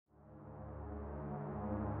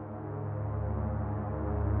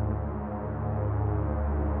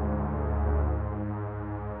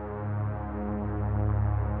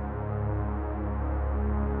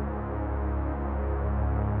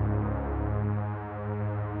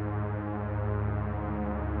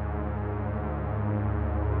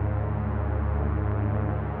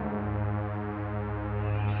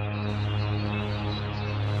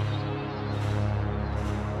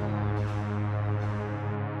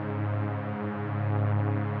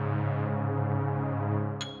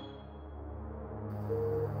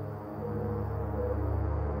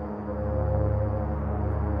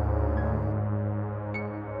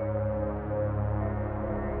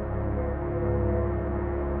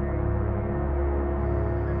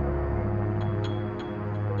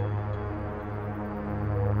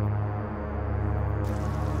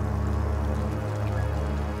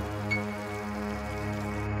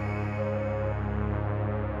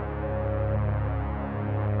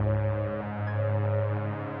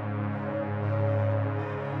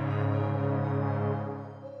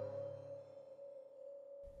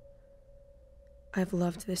I've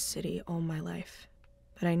loved this city all my life,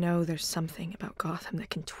 but I know there's something about Gotham that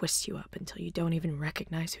can twist you up until you don't even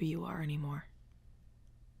recognize who you are anymore.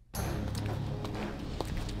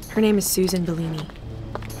 Her name is Susan Bellini.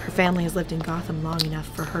 Her family has lived in Gotham long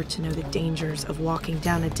enough for her to know the dangers of walking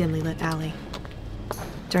down a dimly lit alley.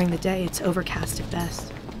 During the day, it's overcast at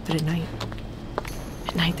best, but at night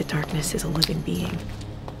the darkness is a living being.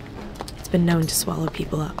 It's been known to swallow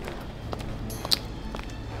people up.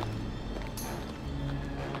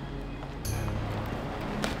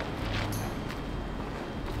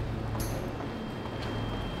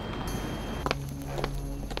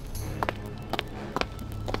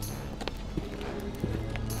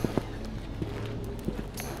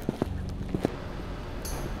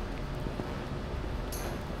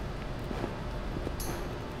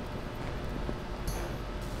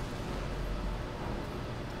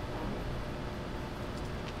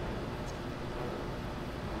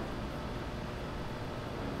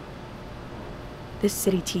 This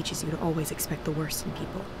city teaches you to always expect the worst in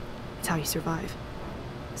people. It's how you survive.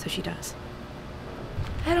 So she does.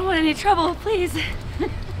 I don't want any trouble, please.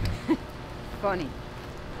 Funny.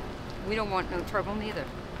 We don't want no trouble neither.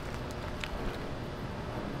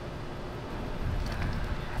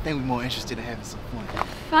 I think we're more interested in having some fun.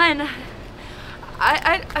 Fine.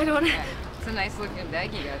 I don't... Yeah, it's a nice looking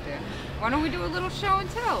bag you got there. Why don't we do a little show and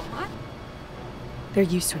tell, huh? They're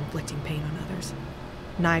used to inflicting pain on others.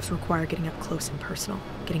 Knives require getting up close and personal,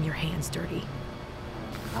 getting your hands dirty.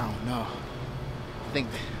 I don't know. I think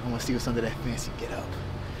I want to see what's under that fancy get up.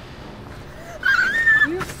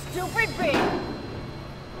 You stupid bitch!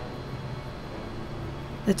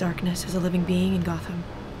 The darkness is a living being in Gotham.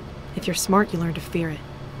 If you're smart, you learn to fear it.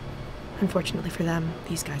 Unfortunately for them,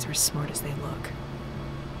 these guys are as smart as they look.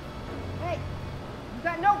 Hey, you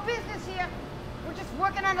got no business here. We're just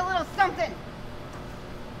working on a little something.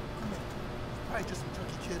 Probably just some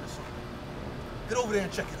junkie kid or something. Get over there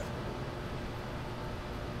and check it out.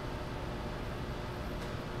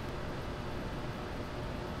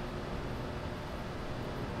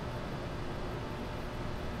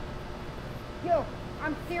 Yo,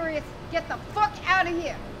 I'm serious. Get the fuck out of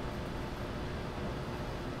here.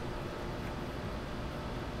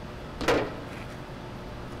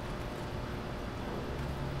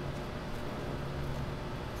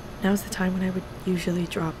 Now's the time when I would usually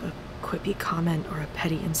drop a quippy comment or a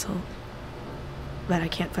petty insult. But I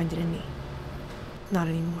can't find it in me. Not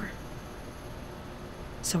anymore.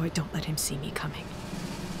 So I don't let him see me coming.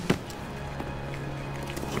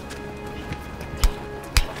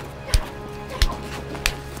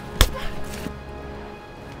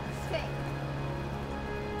 Stay.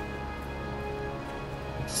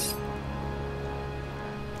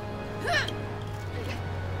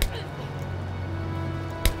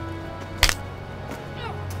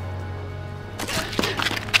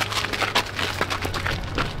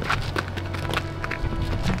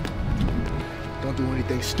 Don't do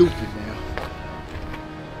anything stupid now.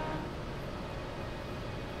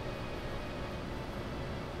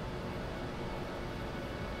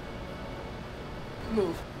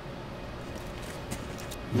 Move.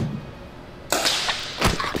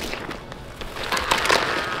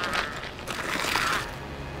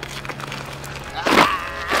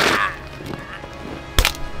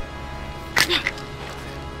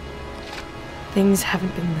 Things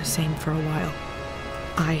haven't been the same for a while.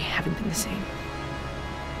 I haven't been the same.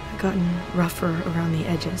 I've gotten rougher around the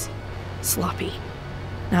edges, sloppy,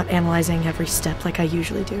 not analyzing every step like I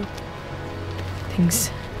usually do. Things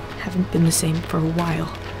haven't been the same for a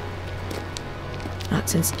while. Not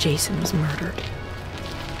since Jason was murdered.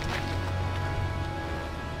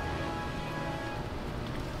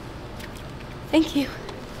 Thank you.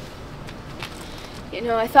 You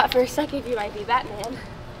know, I thought for a second you might be Batman.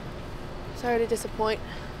 Sorry to disappoint.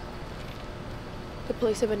 The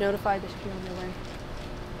police have been notified they should be on their way.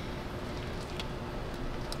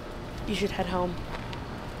 You should head home,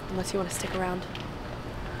 unless you want to stick around.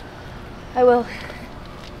 I will.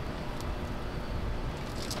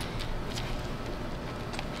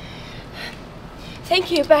 Thank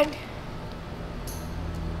you, Bat.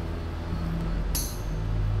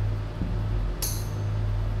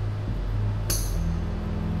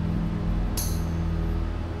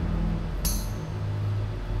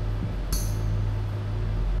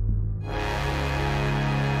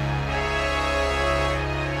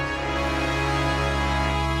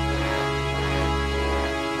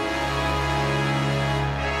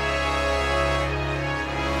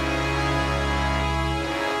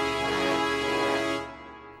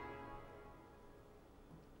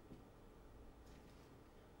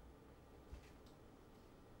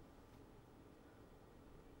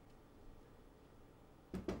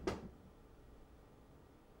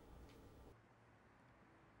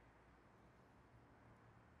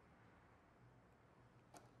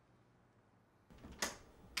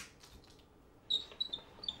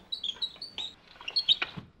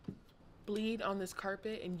 bleed on this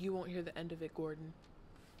carpet and you won't hear the end of it, Gordon.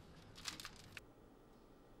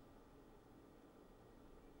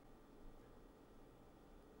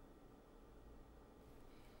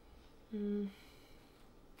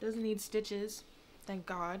 Doesn't need stitches, thank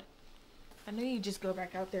God. I know you just go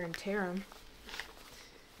back out there and tear them.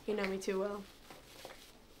 You know me too well.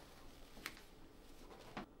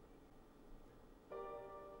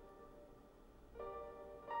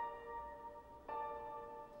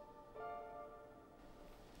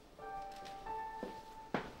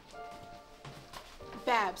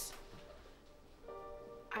 Babs,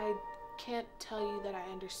 I can't tell you that I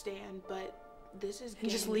understand, but this is And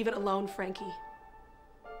just leave it alone, Frankie.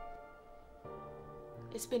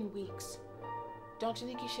 It's been weeks. Don't you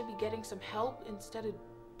think you should be getting some help instead of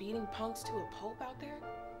beating punks to a pulp out there?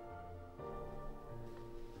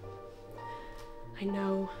 I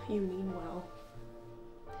know you mean well,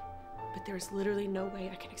 but there's literally no way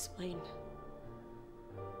I can explain.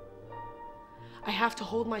 I have to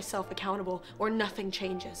hold myself accountable or nothing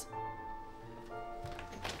changes.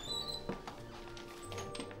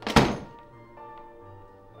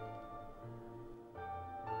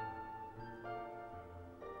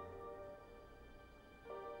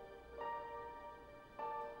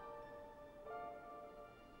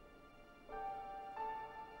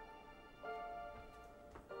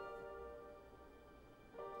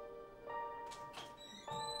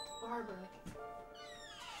 Barbara.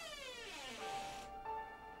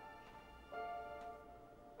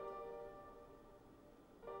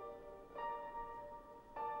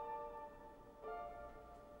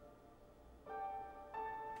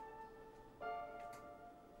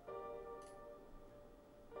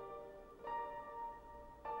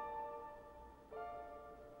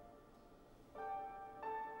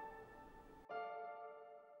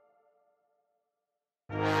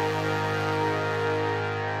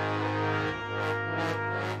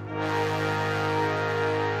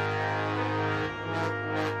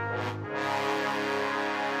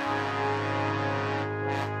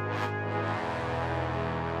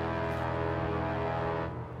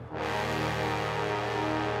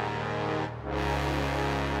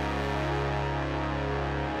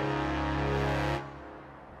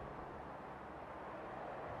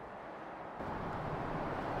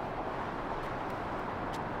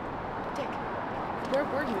 Where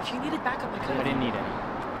were you? If you needed backup, I could have. I didn't need any.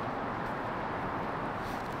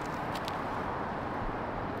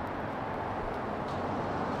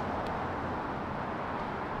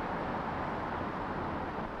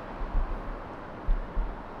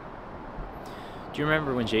 Do you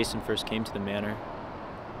remember when Jason first came to the manor?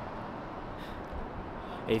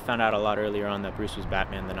 He found out a lot earlier on that Bruce was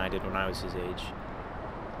Batman than I did when I was his age.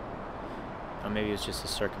 Or maybe it was just the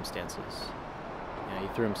circumstances. You know,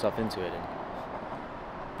 he threw himself into it and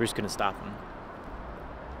Bruce couldn't stop him.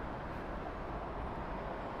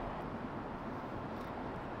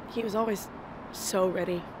 He was always so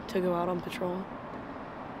ready to go out on patrol.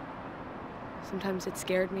 Sometimes it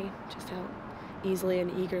scared me just how easily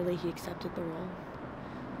and eagerly he accepted the role.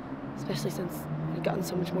 Especially since he'd gotten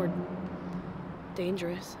so much more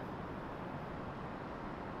dangerous.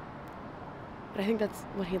 But I think that's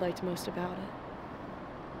what he liked most about it.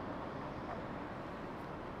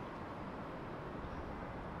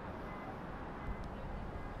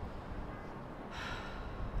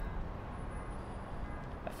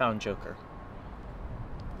 I found Joker.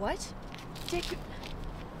 What? Dick,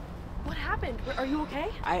 what happened? Are you okay?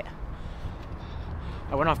 I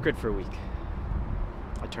went off grid for a week.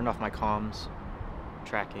 I turned off my comms,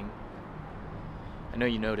 tracking. I know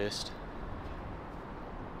you noticed.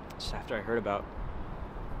 Just after I heard about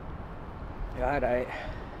God, I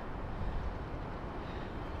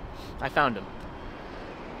found him.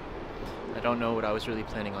 I don't know what I was really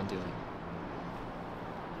planning on doing.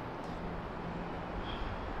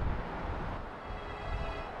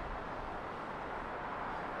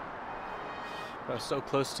 But I was so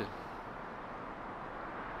close to.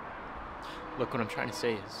 Look, what I'm trying to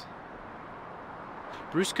say is,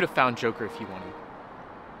 Bruce could have found Joker if he wanted.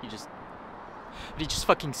 But he just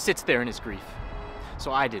fucking sits there in his grief.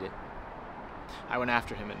 So I did it. I went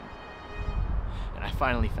after him and I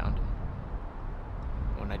finally found him.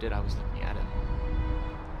 When I did, I was looking at him.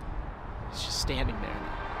 He's just standing there.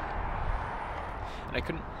 And I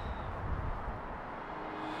couldn't.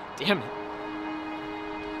 Damn it.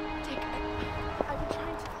 Dick, I've been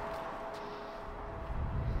trying to.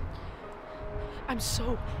 I'm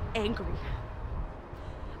so angry.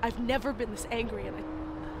 I've never been this angry, and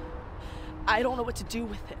I don't know what to do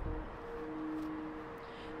with it.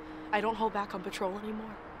 I don't hold back on patrol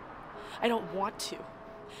anymore. I don't want to.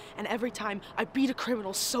 And every time I beat a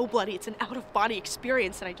criminal so bloody, it's an out-of-body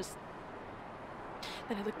experience, and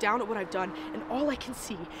then I look down at what I've done, and all I can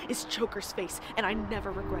see is Joker's face, and I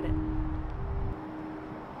never regret it.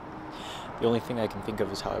 The only thing I can think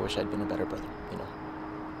of is how I wish I'd been a better brother, you know?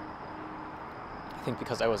 I think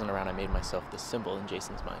because I wasn't around, I made myself this symbol in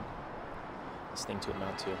Jason's mind. This thing to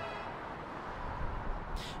amount to.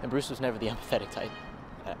 And Bruce was never the empathetic type.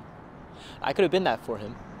 I could have been that for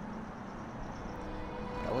him,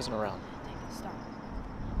 but I wasn't around. Stop.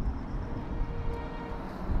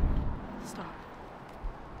 Stop.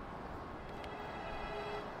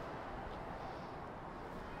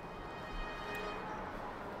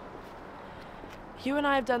 You and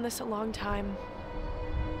I have done this a long time.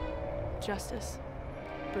 Justice,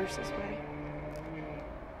 Bruce's way.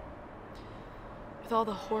 With all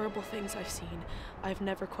the horrible things I've seen, I've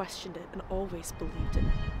never questioned it and always believed in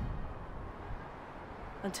it.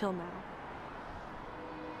 Until now.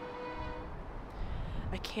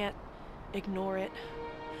 I can't ignore it,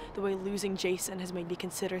 the way losing Jason has made me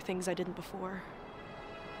consider things I didn't before.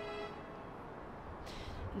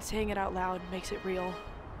 And saying it out loud makes it real.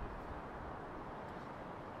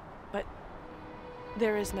 But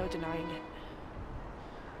there is no denying it.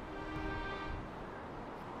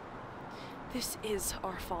 This is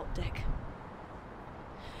our fault, Dick.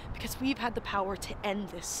 Because we've had the power to end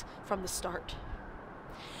this from the start.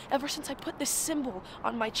 Ever since I put this symbol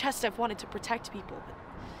on my chest, I've wanted to protect people. But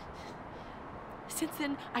since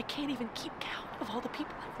then, I can't even keep count of all the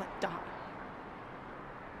people I've let die.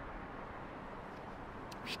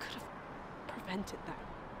 We could have prevented that.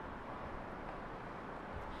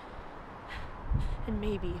 And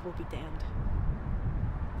maybe we'll be damned.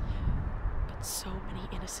 But so many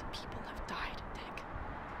innocent people have died, Dick.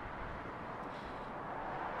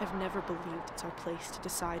 I've never believed it's our place to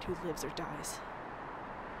decide who lives or dies.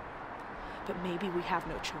 But maybe we have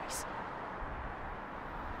no choice.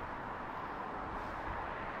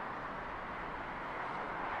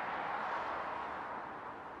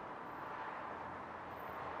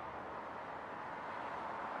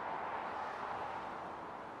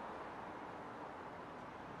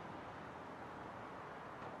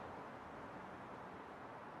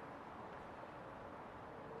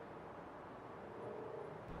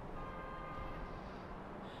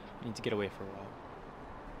 I need to get away for a while.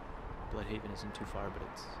 Bloodhaven isn't too far, but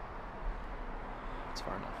it's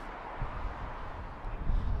far enough.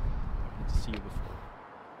 I need to see you before.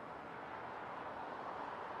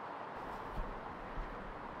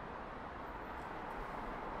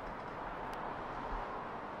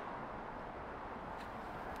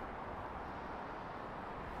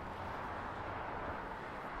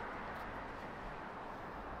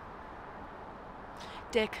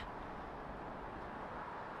 Dick.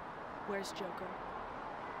 Where's Joker?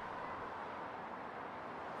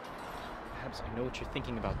 Perhaps I know what you're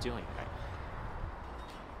thinking about doing.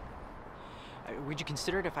 Would you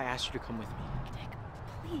consider it if I asked you to come with me? Dick,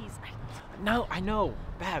 please. No, I know,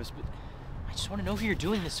 Babs, but I just want to know who you're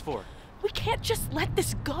doing this for. We can't just let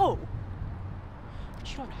this go.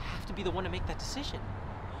 But you don't have to be the one to make that decision.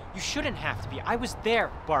 You shouldn't have to be. I was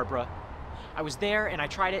there, Barbara. I was there and I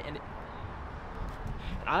tried it and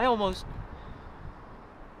I almost...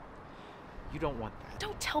 You don't want that.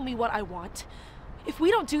 Don't tell me what I want. If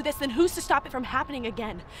we don't do this, then who's to stop it from happening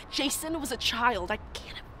again? Jason was a child. I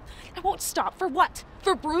won't stop. For what?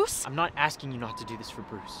 For Bruce? I'm not asking you not to do this for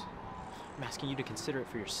Bruce. I'm asking you to consider it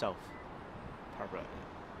for yourself, Barbara.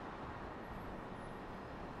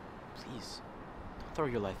 Please, don't throw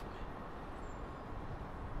your life away.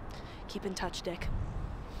 Keep in touch, Dick.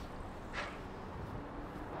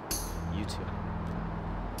 You too.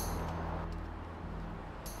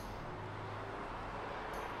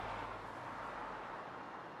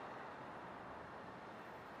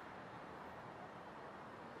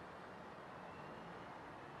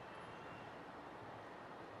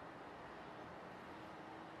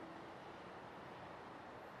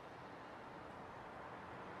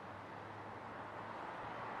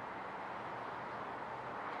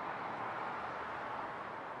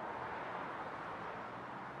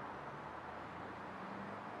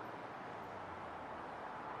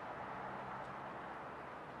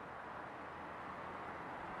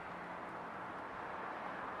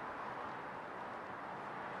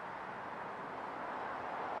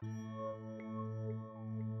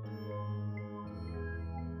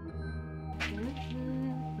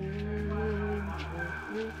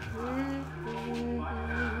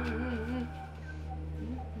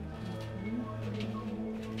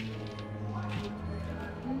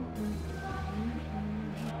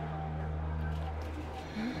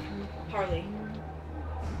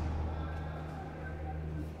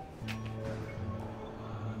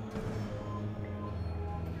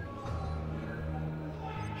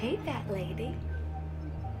 Hey, fat lady.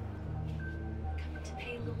 Come to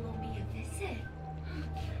pay little old me a visit.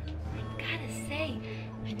 I gotta say,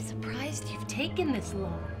 I'm surprised you've taken this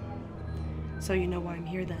long. So you know why I'm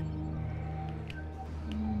here then?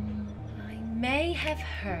 I may have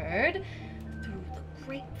heard through the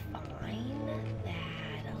grapevine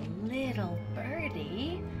that a little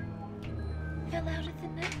birdie fell out of the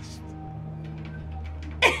nest.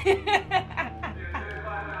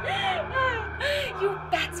 You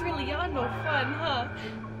bats really are no fun, huh?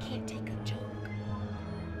 Can't take a joke.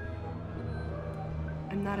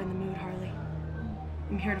 I'm not in the mood, Harley.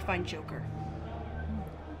 I'm here to find Joker.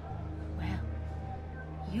 Well,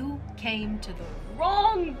 you came to the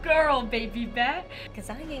wrong girl, baby bat.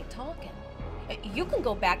 Because I ain't talking. You can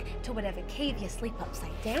go back to whatever cave you sleep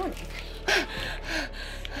upside down in.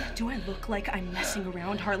 Do I look like I'm messing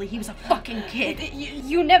around, Harley? He was a fucking kid.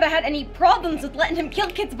 You never had any problems with letting him kill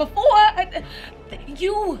kids before.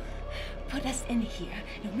 You put us in here,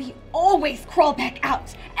 and we always crawl back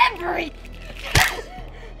out. Every...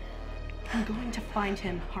 I'm going to find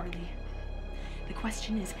him, Harley. The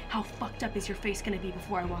question is, how fucked up is your face gonna be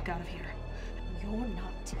before I walk out of here? You're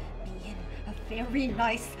not being a very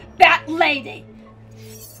nice bat lady.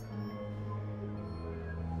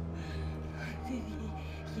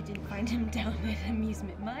 You didn't find him down at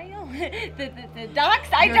Amusement Mile? The docks?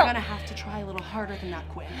 You're gonna have to try a little harder than that,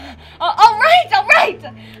 Quinn. All right.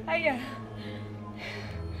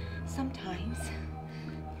 Sometimes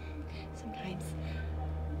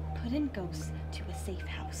putting ghosts to a safe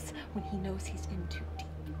house when he knows he's in too deep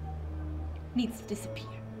needs to disappear.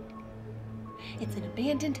 It's an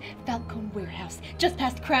abandoned Falcon warehouse just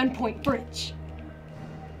past Crown Point Bridge.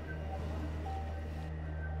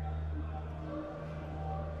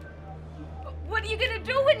 What are you gonna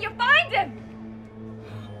do when you find him?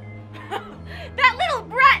 That little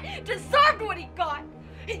brat deserved what he got.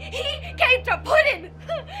 He came to pudding,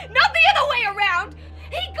 not the other way around.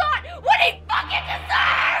 He got what he fucking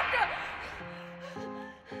deserved!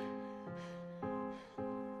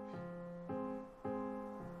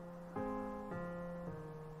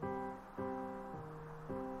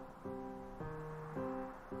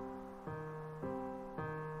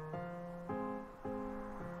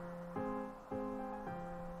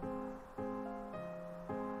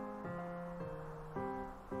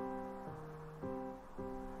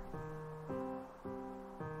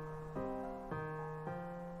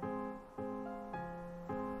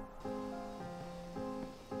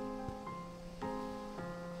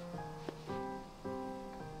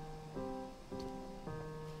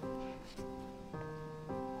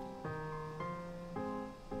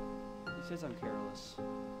 He says I'm careless.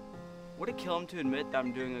 Would it kill him to admit that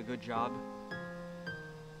I'm doing a good job?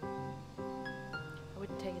 I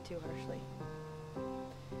wouldn't take it too harshly.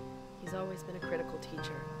 He's always been a critical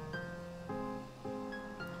teacher.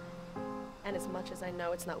 And as much as I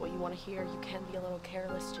know it's not what you want to hear, you can be a little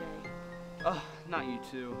careless, Jay. Ugh, not you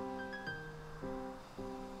too.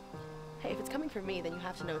 Hey, if it's coming from me, then you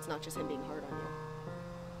have to know it's not just him being hard on you.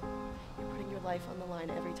 You're putting your life on the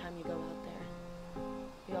line every time you go out there.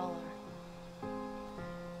 We all are.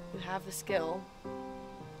 You have the skill,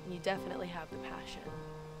 and you definitely have the passion.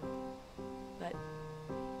 But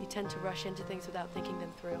you tend to rush into things without thinking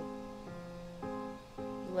them through.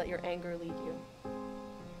 You let your anger lead you.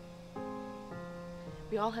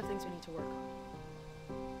 We all have things we need to work on.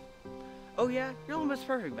 Oh yeah? You're almost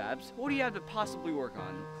perfect, Babs. What do you have to possibly work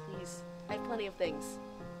on? Please, I have plenty of things.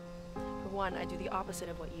 For one, I do the opposite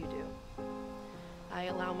of what you do. I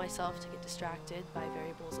allow myself to get distracted by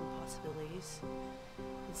variables and possibilities.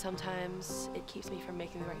 And sometimes it keeps me from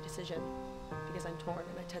making the right decision because I'm torn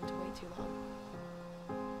and I tend to wait too long.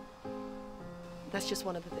 That's just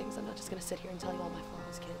one of the things. I'm not just gonna sit here and tell you all my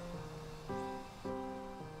flaws, kid.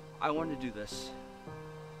 I want to do this.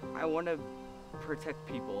 I want to protect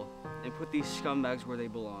people and put these scumbags where they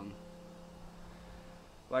belong.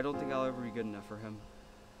 But I don't think I'll ever be good enough for him.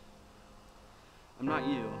 I'm not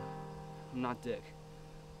you. I'm not Dick.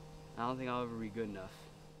 I don't think I'll ever be good enough.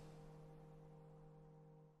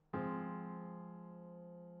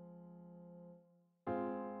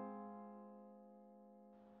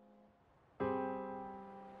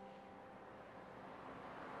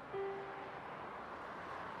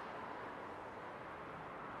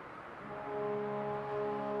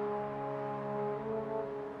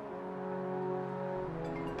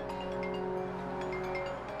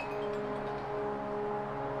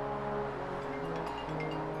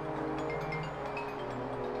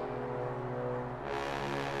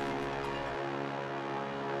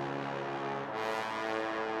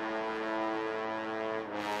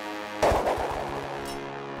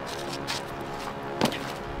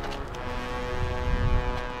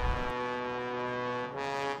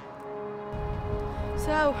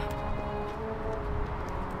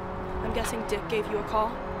 think Dick gave you a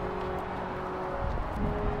call?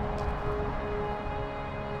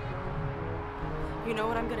 You know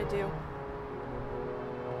what I'm gonna do?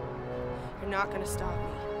 You're not gonna stop me.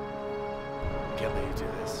 Can't let you do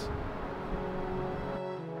this.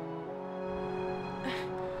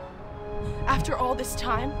 After all this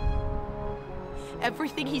time,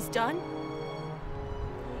 everything he's done,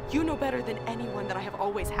 you know better than anyone that I have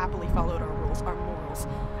always happily followed our rules, our morals.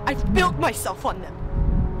 I've built myself on them.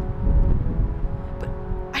 But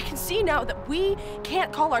I can see now that we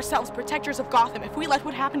can't call ourselves protectors of Gotham if we let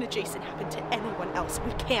what happened to Jason happen to anyone else.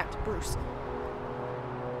 We can't, Bruce.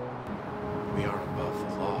 We are above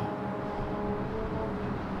the law.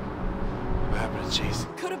 What happened to Jason?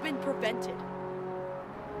 Could have been prevented.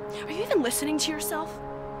 Are you even listening to yourself?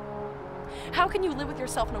 How can you live with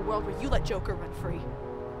yourself in a world where you let Joker run free?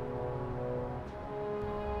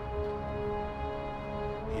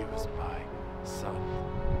 He was my son.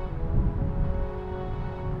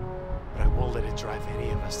 But I won't let it drive any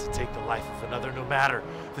of us to take the life of another, no matter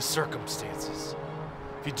the circumstances.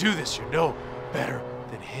 If you do this, you know better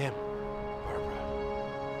than him, Barbara.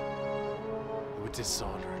 It would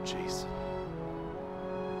dishonor Jason.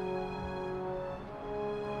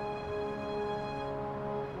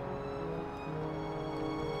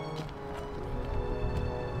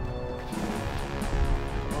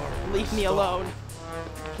 Leave me alone.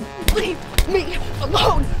 Leave me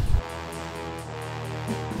alone!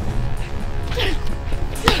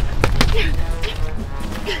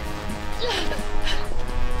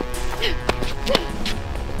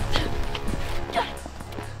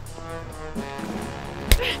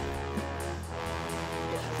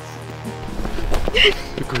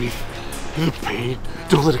 The grief, the pain,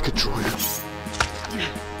 don't let it control you.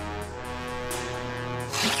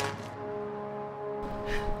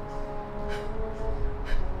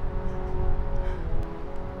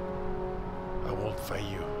 I won't fight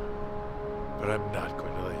you, but I'm not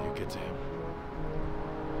going to let you get to him.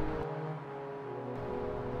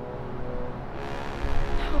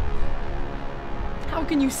 How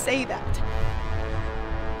can you say that?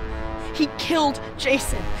 He killed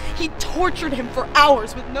Jason. He tortured him for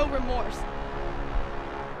hours with no remorse.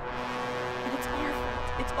 And it's our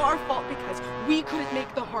fault. It's our fault because we couldn't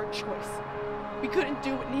make the hard choice. We couldn't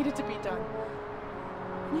do what needed to be done.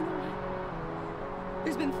 And you know what?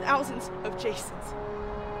 There's been thousands of Jasons.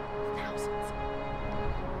 Thousands.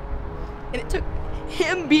 And it took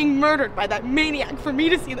him being murdered by that maniac for me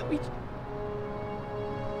to see that we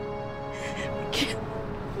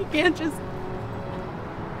can't just...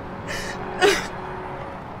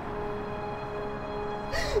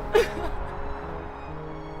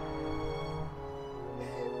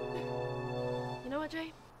 You know what,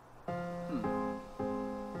 Jay? You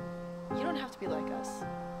don't have to be like us.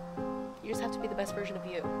 You just have to be the best version of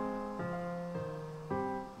you.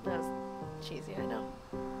 That was cheesy, I know.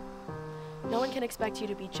 No one can expect you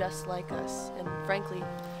to be just like us, and frankly,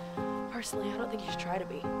 personally, I don't think you should try to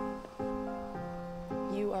be.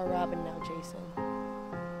 You are Robin now, Jason.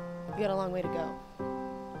 You got a long way to go,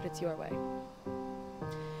 but it's your way.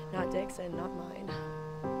 Not Dick's and not mine.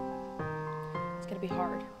 It's gonna be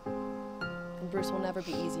hard, and Bruce will never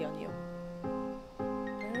be easy on you.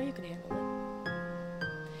 I know you can handle it.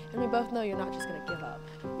 And we both know you're not just gonna give up.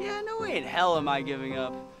 Yeah, no way in hell am I giving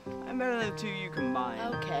up. I'm better than the two of you combined.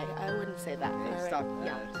 Okay, I wouldn't say that. Hey, All right. stop that.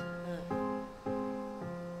 Yeah.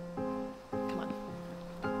 Come on.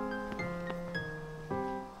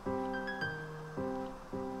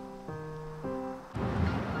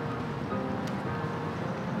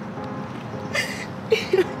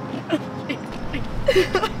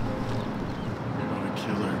 You're not a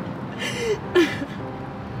killer.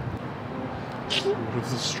 You're one of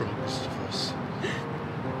the strongest of us.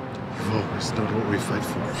 You've always known what we fight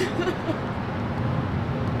for.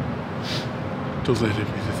 Don't let it be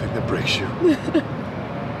the thing that breaks you.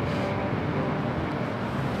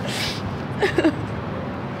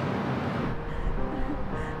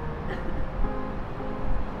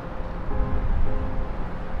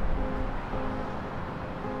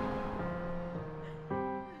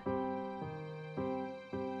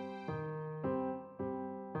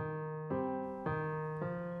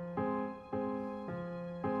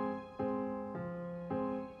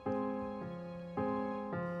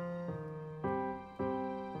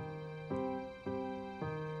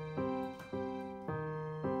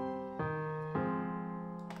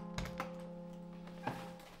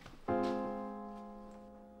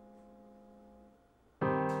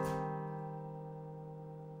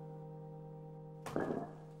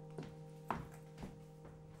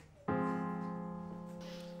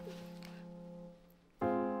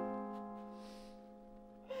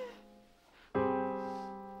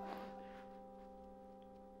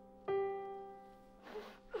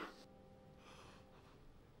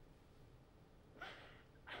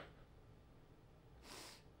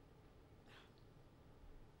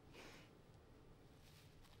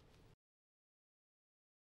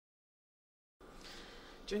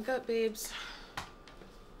 Drink up, babes.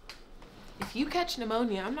 If you catch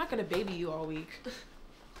pneumonia, I'm not gonna baby you all week.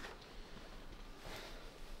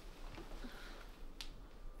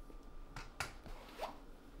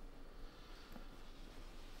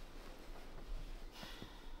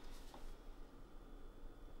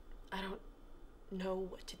 I don't know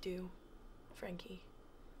what to do, Frankie.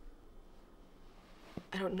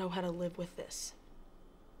 I don't know how to live with this.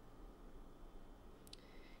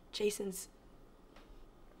 Jason's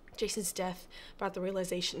death brought the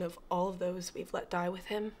realization of all of those we've let die with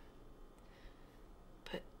him.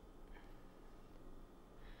 But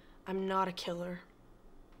I'm not a killer.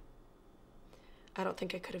 I don't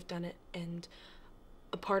think I could have done it, and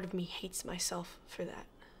a part of me hates myself for that.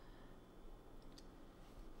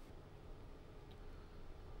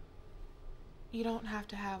 You don't have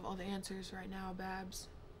to have all the answers right now, Babs.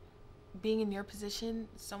 Being in your position,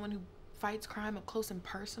 someone who fights crime up close and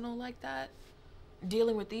personal like that,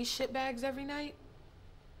 dealing with these shitbags every night,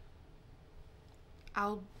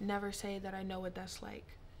 I'll never say that I know what that's like.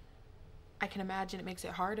 I can imagine it makes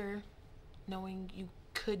it harder, knowing you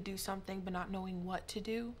could do something but not knowing what to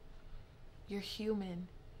do. You're human.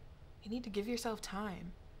 You need to give yourself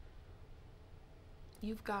time.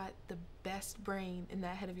 You've got the best brain in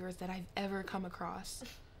that head of yours that I've ever come across.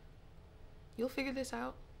 You'll figure this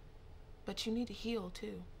out, but you need to heal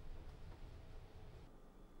too.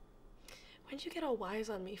 When'd you get all wise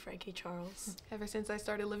on me, Frankie Charles? Ever since I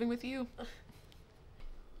started living with you.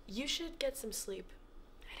 You should get some sleep.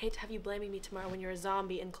 I'd hate to have you blaming me tomorrow when you're a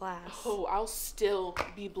zombie in class. Oh, I'll still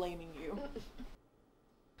be blaming you.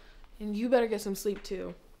 And you better get some sleep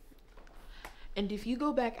too. And if you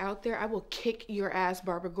go back out there, I will kick your ass,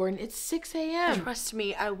 Barbara Gordon. It's 6 a.m. Trust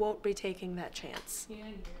me, I won't be taking that chance. Yeah.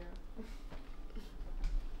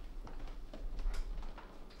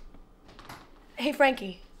 Hey,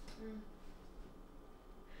 Frankie.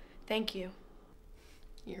 Thank you.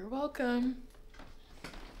 You're welcome.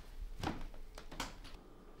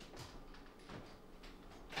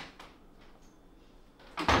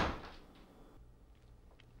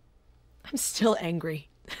 I'm still angry.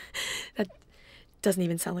 That doesn't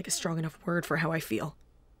even sound like a strong enough word for how I feel.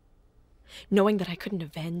 Knowing that I couldn't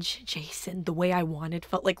avenge Jason the way I wanted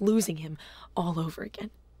felt like losing him all over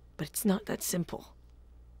again. But it's not that simple.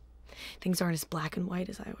 Things aren't as black and white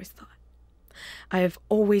as I always thought. I have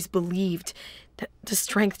always believed that the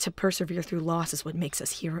strength to persevere through loss is what makes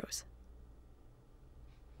us heroes.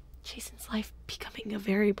 Jason's life becoming a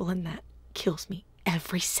variable in that kills me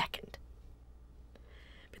every second.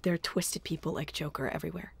 But there are twisted people like Joker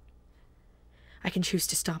everywhere. I can choose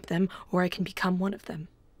to stop them, or I can become one of them.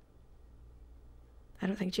 I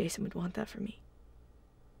don't think Jason would want that for me.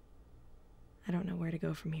 I don't know where to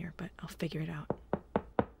go from here, but I'll figure it out.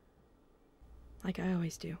 Like I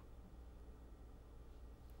always do.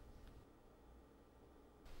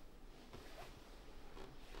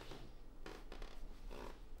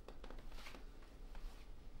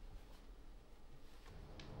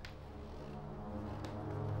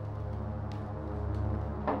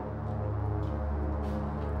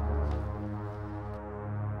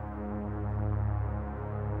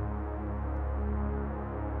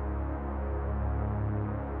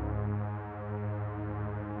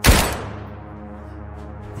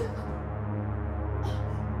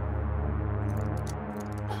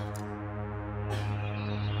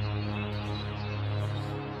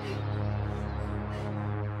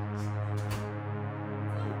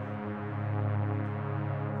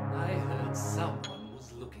 Someone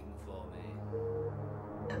was looking for me.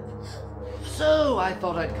 So I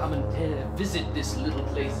thought I'd come and visit this little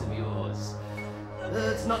place of yours.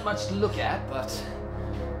 It's not much to look at, but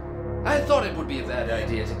I thought it would be a bad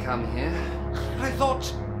idea to come here. I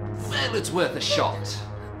thought, well, it's worth a shot.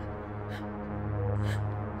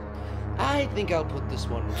 I think I'll put this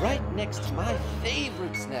one right next to my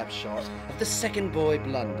favorite snapshot of the second boy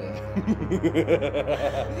blunder.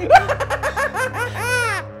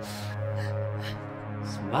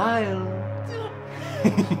 Smile.